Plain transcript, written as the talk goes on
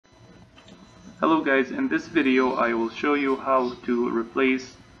Hello guys, in this video I will show you how to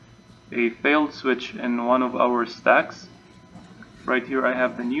replace a failed switch in one of our stacks. Right here I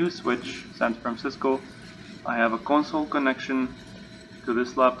have the new switch sent from Cisco. I have a console connection to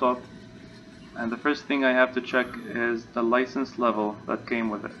this laptop, and the first thing I have to check is the license level that came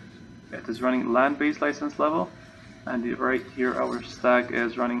with it. It is running LAN based license level, and right here our stack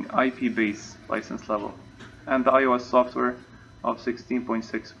is running IP based license level, and the iOS software of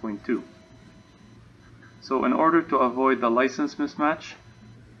 16.6.2. So in order to avoid the license mismatch,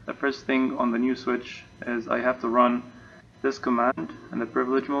 the first thing on the new switch is I have to run this command in the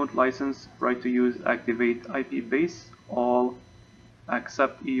privilege mode: license right to use activate IP base all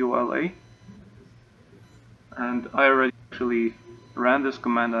accept EULA. And I already actually ran this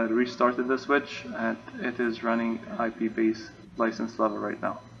command. I restarted the switch and it is running IP base license level right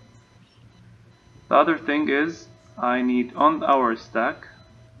now. The other thing is I need on our stack,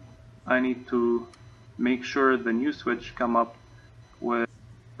 I need to make sure the new switch come up with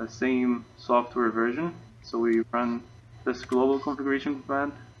the same software version. So we run this global configuration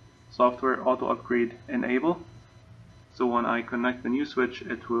command, software auto upgrade enable. So when I connect the new switch,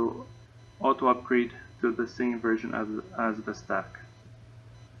 it will auto upgrade to the same version as the stack.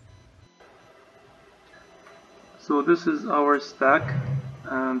 So this is our stack,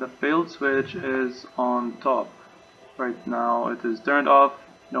 and the failed switch is on top. Right now it is turned off,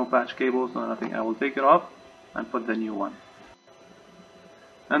 no patch cables, no nothing. I will take it off and put the new one.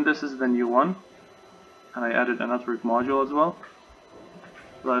 And this is the new one, and I added a network module as well.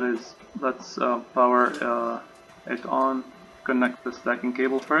 Let's power it on, connect the stacking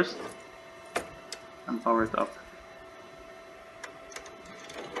cable first, and power it up.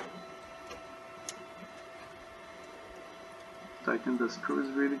 Tighten the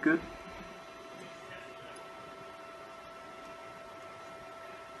screws really good.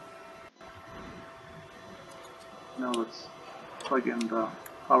 Now let's plug in the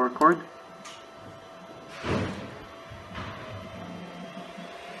power cord.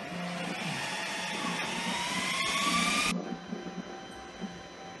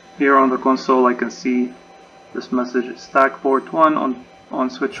 Here on the console I can see this message: stack port 1 on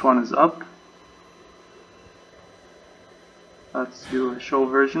switch 1 is up. Let's do a show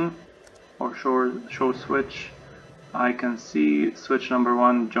version or show switch. I can see switch number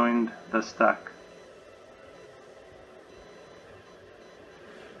 1 joined the stack.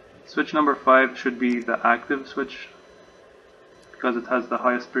 Switch number 5 should be the active switch because it has the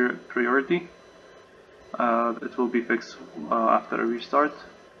highest priority. It will be fixed after a restart.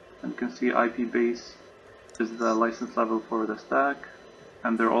 And you can see IP base is the license level for the stack,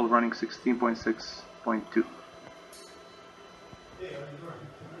 and they're all running 16.6.2.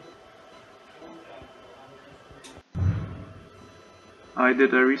 I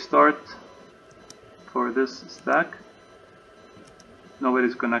did a restart for this stack.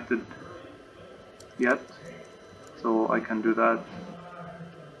 Nobody's connected yet, so I can do that,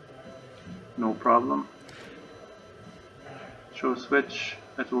 no problem. Show switch,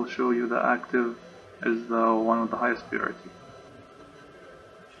 it will show you the active is the one with the highest priority.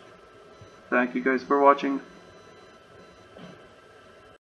 Thank you guys for watching.